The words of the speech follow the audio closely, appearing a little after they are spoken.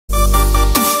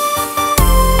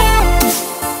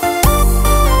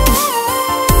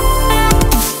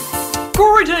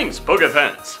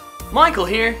Pokepens. Michael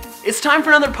here. It's time for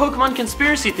another Pokemon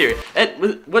conspiracy theory.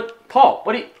 What, Paul?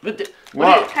 What are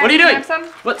you doing?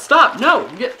 What? Stop! No!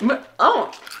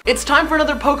 It's time for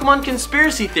another Pokemon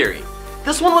conspiracy theory.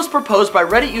 This one was proposed by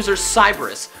Reddit user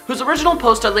Cyberus, whose original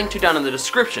post I linked to down in the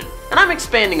description, and I'm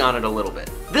expanding on it a little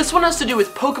bit. This one has to do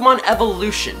with Pokemon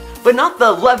evolution, but not the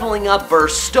leveling up or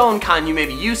stone kind you may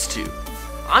be used to.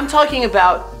 I'm talking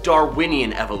about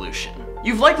Darwinian evolution.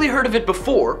 You've likely heard of it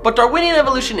before, but Darwinian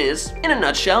evolution is, in a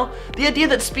nutshell, the idea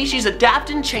that species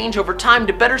adapt and change over time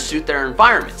to better suit their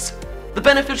environments. The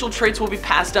beneficial traits will be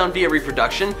passed down via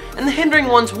reproduction, and the hindering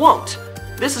ones won't.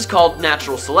 This is called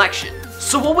natural selection.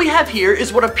 So what we have here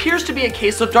is what appears to be a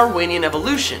case of Darwinian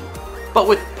evolution, but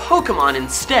with Pokemon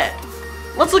instead.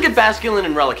 Let's look at Basculin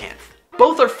and Relicanth.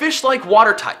 Both are fish-like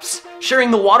water types, sharing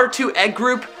the Water 2 egg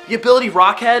group, the ability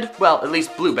Rockhead, well, at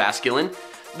least Blue Basculin,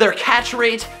 their catch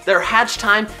rate, their hatch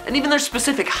time, and even their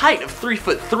specific height of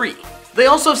 3'3". They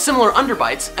also have similar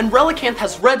underbites, and Relicanth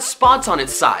has red spots on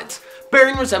its sides,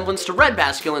 bearing resemblance to Red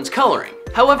Basculin's coloring.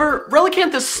 However,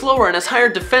 Relicanth is slower and has higher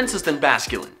defenses than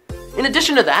Basculin. In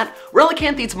addition to that,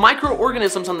 Relicanth eats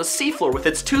microorganisms on the seafloor with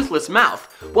its toothless mouth,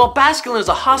 while Basculin is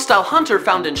a hostile hunter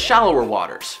found in shallower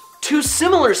waters. Two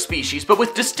similar species, but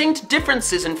with distinct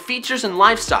differences in features and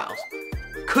lifestyles.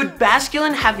 Could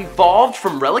Basculin have evolved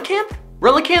from Relicanth?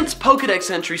 Relicanth's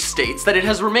Pokédex entry states that it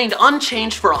has remained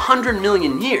unchanged for 100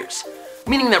 million years,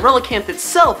 meaning that Relicanth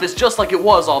itself is just like it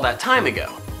was all that time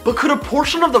ago. But could a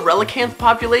portion of the Relicanth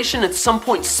population at some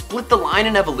point split the line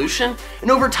in evolution,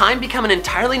 and over time become an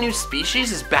entirely new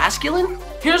species as Basculin?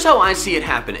 Here's how I see it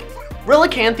happening.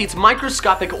 Relicanth eats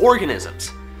microscopic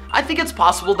organisms. I think it's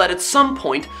possible that at some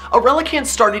point, a Relicanth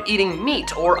started eating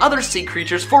meat or other sea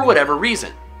creatures for whatever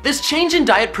reason. This change in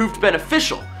diet proved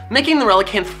beneficial, making the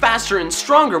Relicanth faster and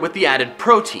stronger with the added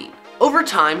protein. Over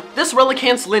time, this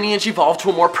Relicanth's lineage evolved to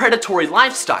a more predatory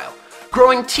lifestyle,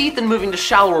 growing teeth and moving to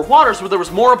shallower waters where there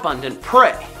was more abundant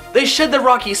prey. They shed their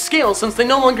rocky scales since they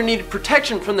no longer needed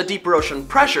protection from the deeper ocean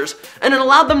pressures, and it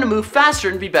allowed them to move faster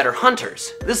and be better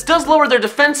hunters. This does lower their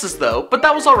defenses though, but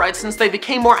that was alright since they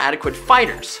became more adequate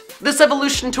fighters. This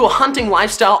evolution to a hunting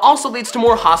lifestyle also leads to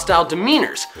more hostile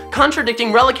demeanors,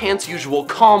 contradicting Relicanth's usual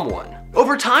calm one.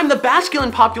 Over time, the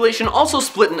Basculin population also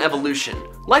split in evolution,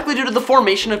 likely due to the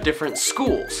formation of different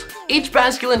schools. Each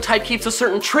Basculin type keeps a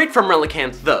certain trait from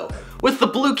Relicanth though, with the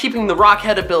blue keeping the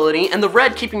Rockhead ability and the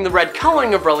red keeping the red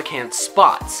coloring of Relicanth's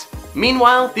spots.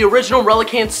 Meanwhile, the original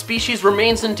Relicanth species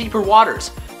remains in deeper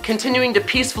waters, continuing to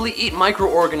peacefully eat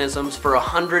microorganisms for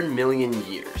 100 million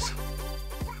years.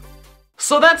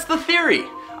 So that's the theory!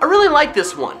 I really like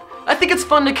this one. I think it's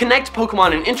fun to connect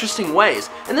Pokemon in interesting ways,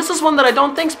 and this is one that I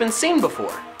don't think's been seen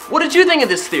before. What did you think of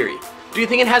this theory? Do you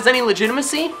think it has any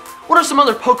legitimacy? What are some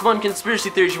other Pokemon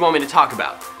conspiracy theories you want me to talk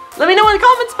about? Let me know in the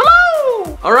comments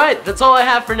below! Alright, that's all I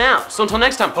have for now, so until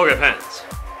next time, Pokepens.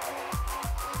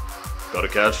 Gotta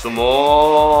catch them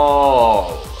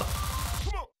all.